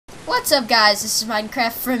What's up, guys? This is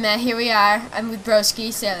Minecraft from here we are. I'm with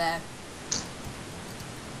Broski. Say hello.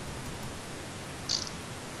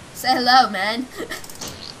 Say hello, man.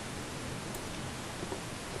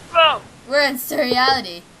 Bro. We're in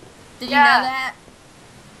Surreality. Did you know Yeah. that?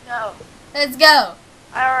 No. Let's go.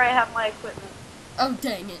 I already have my equipment. Oh,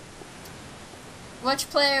 dang it. Which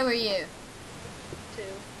player were you? 2.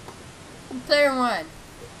 Player 1.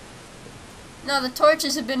 No, the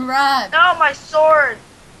torches have been robbed. No, my sword.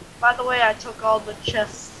 By the way, I took all the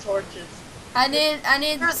chest torches. I need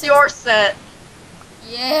Here's your set.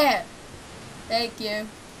 Yeah. Thank you.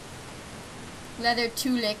 Leather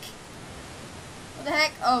tunic. What the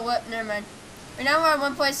heck? Oh, what? Never mind. Right now we're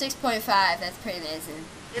on 1.6.5. That's pretty amazing.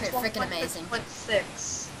 It's Freaking amazing.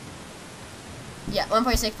 1.6. Yeah,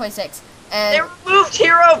 1.6.6. They And removed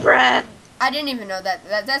Hero Brand. I didn't even know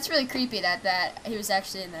that. That's really creepy that he was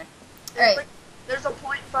actually in there. There's Alright. like, there's a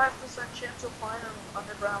 0.5% chance you'll find an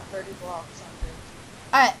underground 30 blocks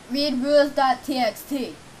under. Alright, read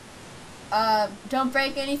rules.txt. Don't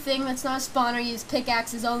break anything that's not a spawner. Use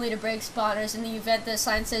pickaxes only to break spawners. In the event the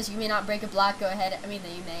sign says you may not break a block, go ahead. I mean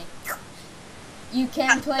that you may. You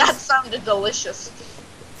can That place. sounded delicious.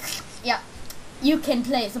 Yeah, you can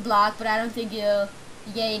place a block, but I don't think you'll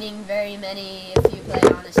be gaining very many if you play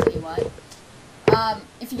honestly. What?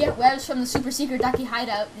 If you get webs from the super secret ducky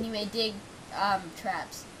hideout, then you may dig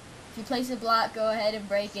traps. If you place a block, go ahead and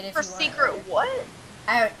break it if For you want. secret what?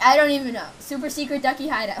 I don't even know. Super secret ducky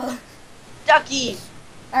hideout. Ducky.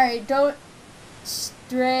 Alright, don't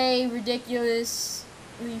stray ridiculously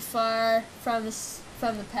far from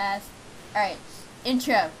the path. Alright,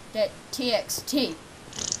 intro. That TXT.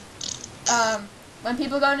 When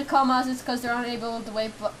people go into comas, it's because they're unable to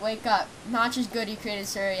wake up. Notch is good. He created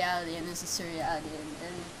Surreality, and this is Surreality,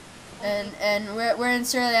 and we're in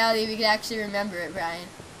Surreality. We can actually remember it, Brian.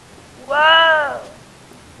 Whoa.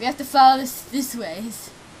 We have to follow this ways.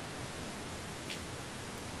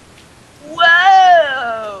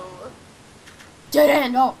 Whoa. Dead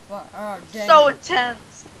end. Oh dang. So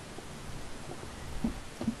intense.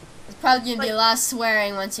 It's probably gonna be a lot of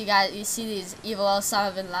swearing once you see these evil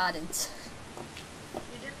Osama bin Ladens. You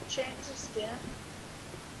didn't change the skin?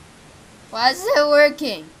 Why is it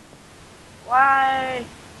working? Why?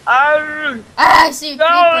 I'm I see a creeper.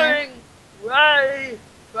 going way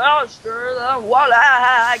faster than water.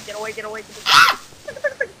 Get away, get away, get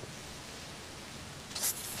away.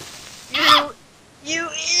 You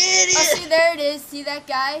idiot! Oh, see, there it is. See that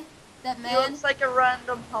guy? That He man? looks like a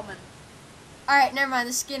random human. Alright, never mind.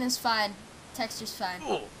 The skin is fine. Texture's fine.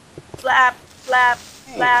 Flap, flap,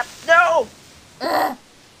 flap. No! Ugh.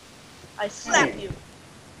 I slap you.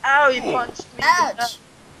 Ow, you punched me. Ouch!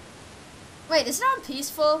 Wait, is it on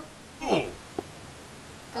peaceful?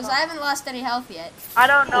 Because I haven't lost any health yet. I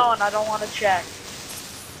don't know, and I don't want to check.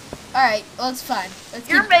 Alright, well, it's fine. Let's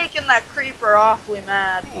You're keep... making that creeper awfully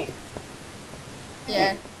mad.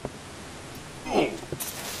 Yeah.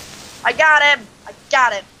 I got him! I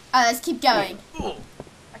got him! Alright, let's keep going. I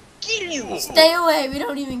kill you! Stay away. We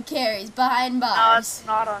don't even care. He's behind No, bars. it's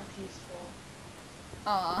not on peaceful.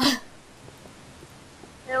 Aw.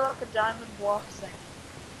 Hey, look, a diamond block thing.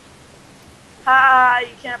 Ha!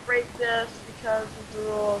 You can't break this because of the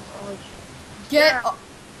rules. Oh,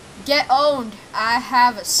 Get owned. I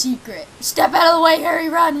have a secret. Step out of the way, Harry.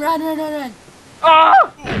 Run, run, run, run, run.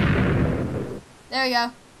 oh! There we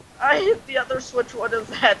go. I hit the other switch. What does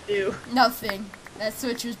that do? Nothing. That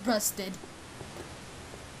switch was busted.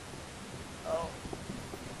 Oh.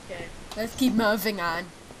 Okay. Let's keep moving on.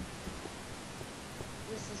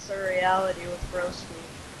 This is Surreality with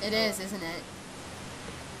Broski. It is, isn't it?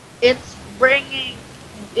 It's bring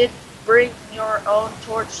your own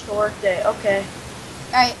torch to work day. Okay.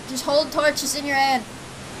 Alright, just hold torches in your hand.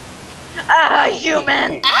 Ah,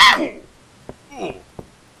 human! Ah!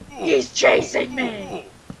 He's chasing me!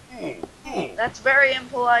 That's very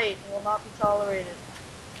impolite and will not be tolerated.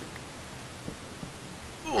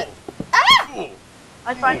 Ah!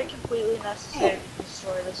 I find it completely necessary to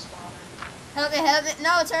destroy this spawner. Help me, help me.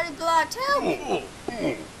 No, it's already blocked. Help!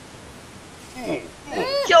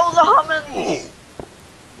 Kill the humans!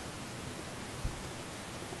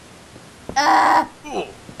 Ah!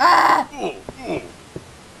 Ah!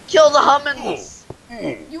 Kill the humans!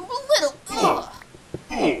 You little... Ugh.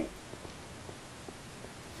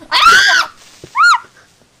 Ah!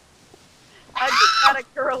 I just got a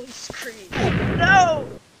girly scream. No!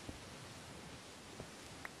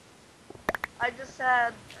 I just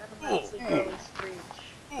had an immensely girly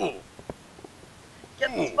screech.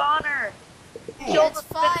 Get the spawner! Kill It's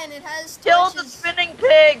the fine, it has Kill torches. the spinning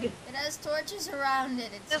pig! It has torches around it,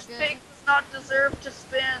 it's This good. pig does not deserve to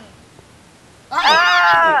spin.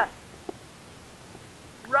 Ah! Ah!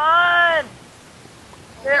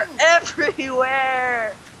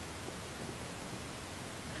 everywhere.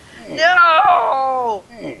 No!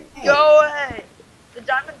 Go away! The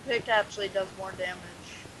diamond pick actually does more damage.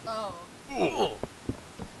 Oh.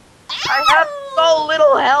 I have so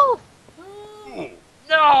little health.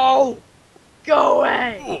 No! Go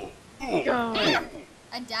away! Go away.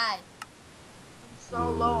 I died. I'm so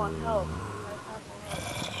low on health.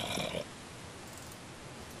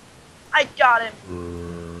 I got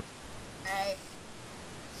him. Alright.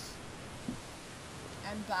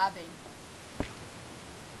 I'm bobbing.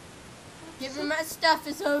 Give me my stuff,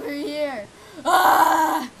 it's over here.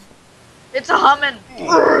 Ah! It's a humming.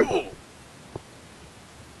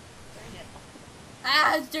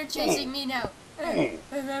 Ah, they're chasing me now.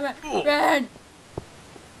 Run!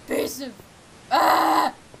 Piece of...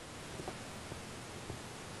 Ah!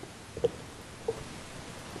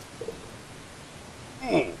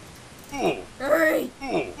 Hurry!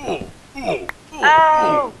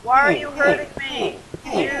 Ow! Why are you hurting me?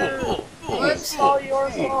 Dude, it's all your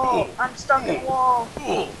fault. I'm stuck in a wall.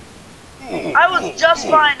 I was just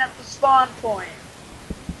fine at the spawn point.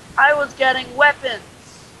 I was getting weapons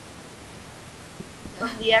from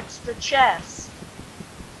the extra chest.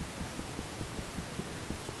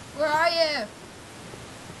 Where are you?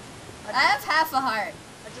 I have half a heart.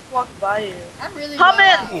 I just walked by you. I'm really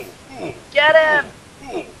Hummins! well Get him!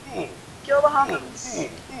 Kill the Hummins.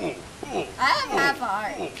 I have half a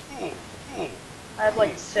heart. I have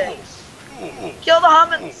like 6. Kill the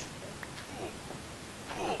Hummins!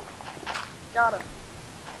 Got him.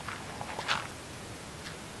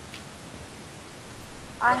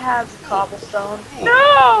 I have cobblestone.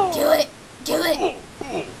 No! Kill it! Kill it!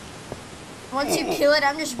 Once you kill it,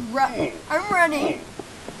 I'm just I'm running.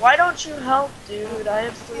 Why don't you help, dude? I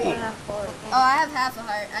have 3.5 hearts. Oh, I have half a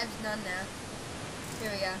heart. I have none now.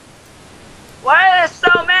 Here we go. Why are there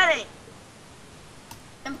so many?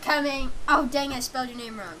 I'm coming. Oh, dang, I spelled your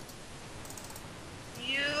name wrong.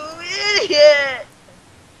 You idiot!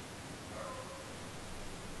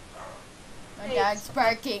 My dog's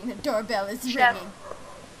barking. The doorbell is Chef. ringing.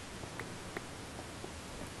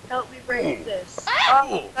 Help me break this.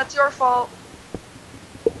 Oh, that's your fault.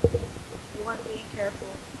 You weren't being careful.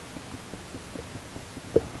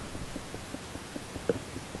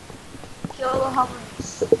 Kill the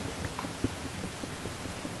Hummins.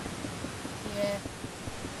 Yeah.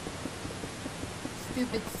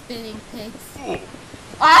 Stupid spinning pigs.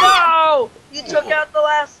 No! You took out the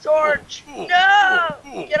last torch. No!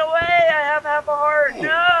 Get away! I have half a heart.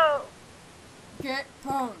 No! Get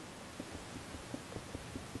home.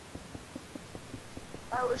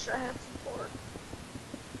 I wish I had some pork.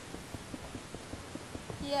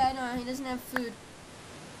 Yeah, I know. He doesn't have food.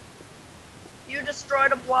 You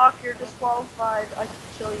destroyed a block. You're disqualified. I can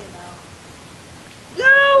kill you now.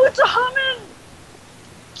 No! It's a Hummin!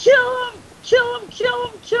 Kill him! Kill him! Kill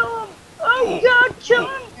him! Kill him! Oh God! Kill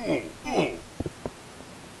him!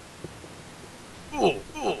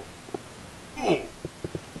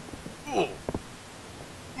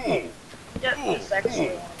 Get this extra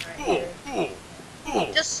one right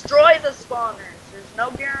here. Destroy the spawners. There's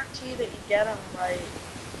no guarantee that you get them right.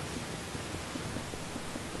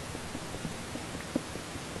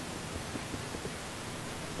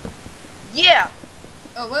 Yeah!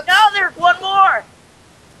 Oh, whoops. Now there's one more!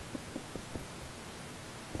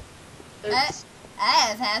 Oops. I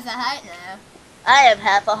have half a heart now. I have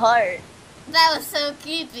half a heart. That was so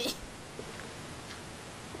creepy.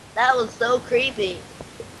 That was so creepy.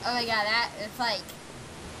 Oh my god, that is like...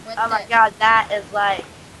 What Oh my God, that is like...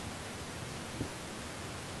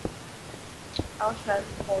 I wish I had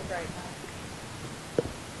some pork right now.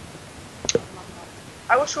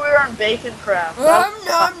 I wish we were on Bacon Craft. Nom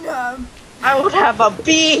nom nom. I would have a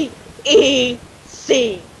B-E-C.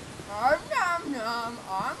 Nom nom nom.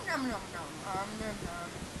 Nom nom nom nom. Nom nom nom.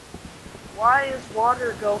 Why is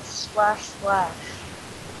water go splash splash?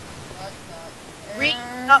 What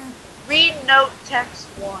the... Read note text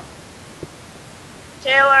 1.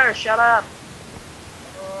 Taylor, shut up.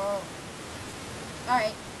 Oh.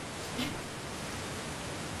 Alright.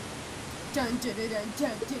 Dun dun dun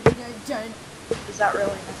dun dun dun dun. Is that really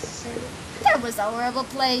necessary? That was a horrible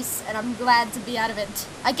place, and I'm glad to be out of it.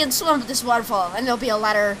 I can swim with this waterfall, and there'll be a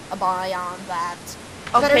ladder beyond that.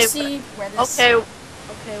 Better Okay, see where this...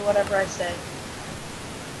 okay, whatever I say.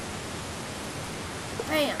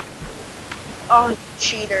 Bam. Oh, you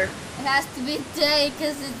cheater. It has to be day,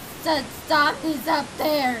 because the zombies up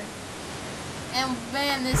there. And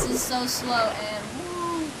man, this is so slow, and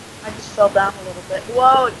woo. I just fell down a little bit.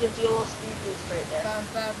 Whoa, it gives you a little speed boost right there.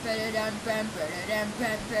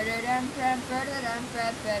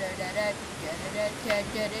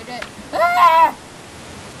 Ah!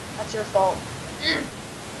 I That's your fault.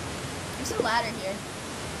 There's a ladder here.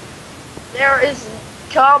 There is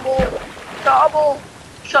cobble.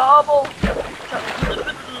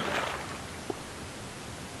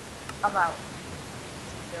 I'm out.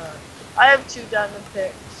 God. I have 2 diamond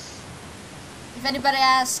picks. If anybody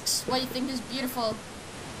asks what you think is beautiful,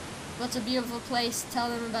 what's a beautiful place, tell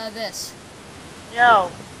them about this.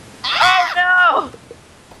 No. Ah! Oh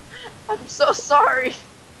no! I'm so sorry.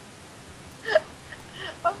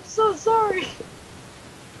 I'm so sorry.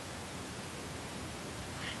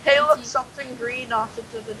 Hey, look, something green off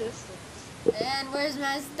into the distance. And where's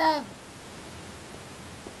my stuff?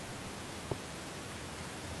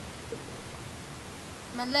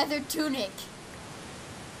 My leather tunic.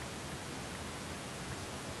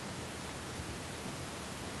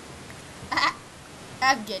 Ah,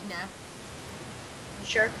 I'm good now. You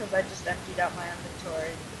sure? Because I just emptied out my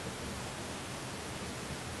inventory.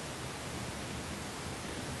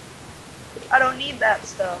 I don't need that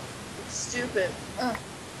stuff. It's stupid.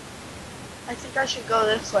 I think I should go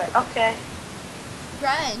this way. Okay.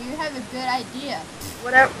 Brian, you have a good idea.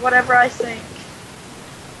 Whatever I think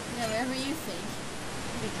Yeah, whatever you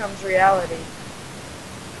think. becomes reality.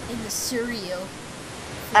 In the surreal.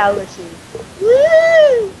 Reality.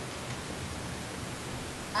 Woo!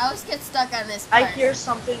 I always get stuck on this part. I hear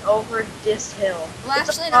something over this hill. Well, It's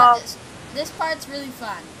actually, a not frog. this. This part's really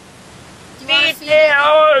fun. Do you want to Feed feed it?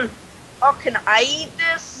 it. Oh, can I eat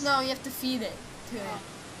this? No, you have to feed it to it.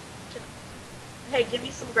 Hey, give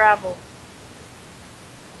me some gravel.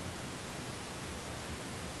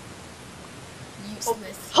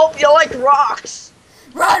 Useless. Hope you like rocks.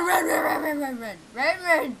 Run, run, run, run, run, run, run, run,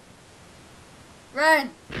 run.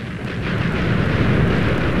 Run.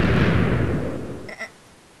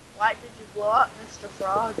 Why did you blow up, Mr.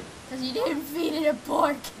 Frog? Because you didn't feed it a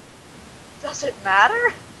pork. Does it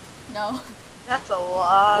matter? No. That's a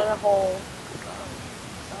lot of holes.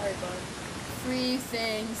 Sorry, bud. Free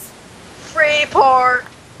things. Free pork.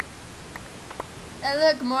 And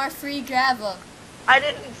look, more free gravel. I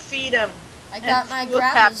didn't feed him. I got my he was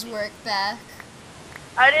gravel's happy. work back.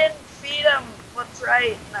 I didn't feed him. What's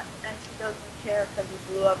right? And he doesn't care because he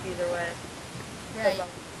blew up either way. Right.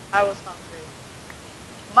 I was hungry.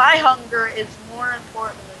 My hunger is more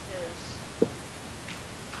important than his.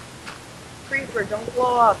 Creeper, don't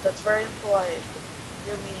blow up. That's very impolite.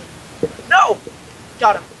 You're mean. No!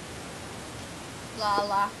 Got him. La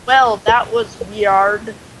la. Well, that was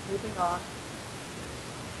weird. Moving on.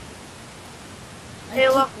 Hey,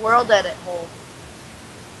 look, world edit hole.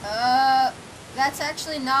 That's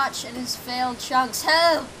actually Notch and his failed chunks.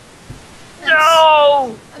 Hell!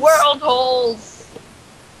 No! World holes!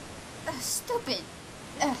 Stupid.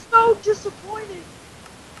 So disappointing.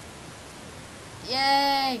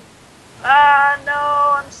 Yay! Ah,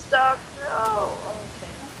 no, I'm stuck. No.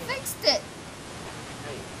 Okay. Fixed it.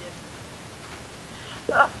 No, you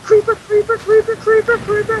didn't. Creeper, creeper, creeper, creeper,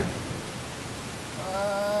 creeper.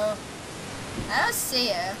 I don't see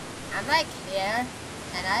her. I'm like here,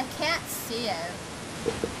 and I can't see her.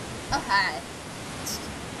 Oh, hi.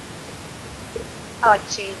 I like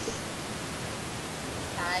cheese.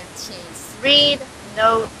 Hi, cheese. Read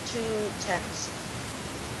note to text.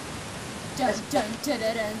 Dun, dun, dun,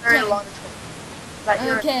 dun, dun, Very dun. long text.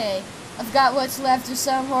 Okay, I've got what's left of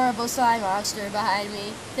some horrible slime monster behind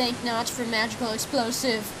me. Thank Notch for magical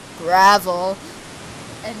explosive gravel.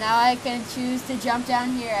 And now I can choose to jump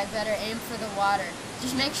down here. I better aim for the water.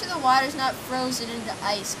 Just make sure the water's not frozen into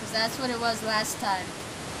ice, because that's what it was last time.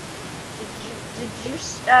 Did you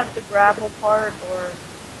stab the gravel part, or?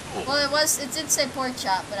 Well, it did say pork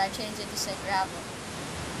chop, but I changed it to say gravel.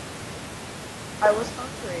 I was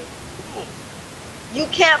hungry. You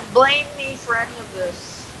can't blame me for any of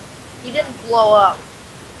this. He didn't blow up.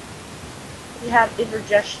 He had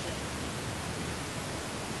indigestion.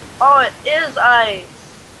 Oh, it is ice.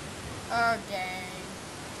 Oh, dang.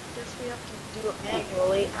 Guess we have to do it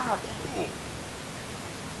manually. Ah, dang.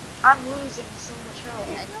 I'm losing so much health.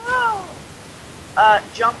 No!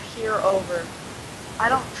 Jump here over. I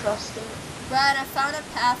don't trust it. Brad, I found a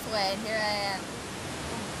pathway, and here I am.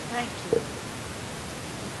 Thank you.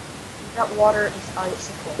 That water is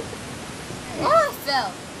icicle. Oh, I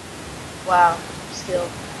fell. Wow, skill.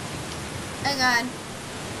 Hang on.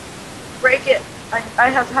 Break it! I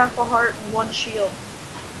have half a heart and 1 shield.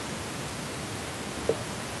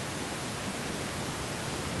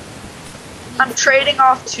 I'm trading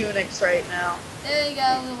off tunics right now. There you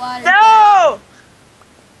go, the water. No!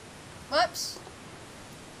 Whoops.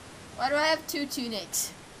 Why do I have 2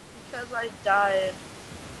 tunics? Because I died.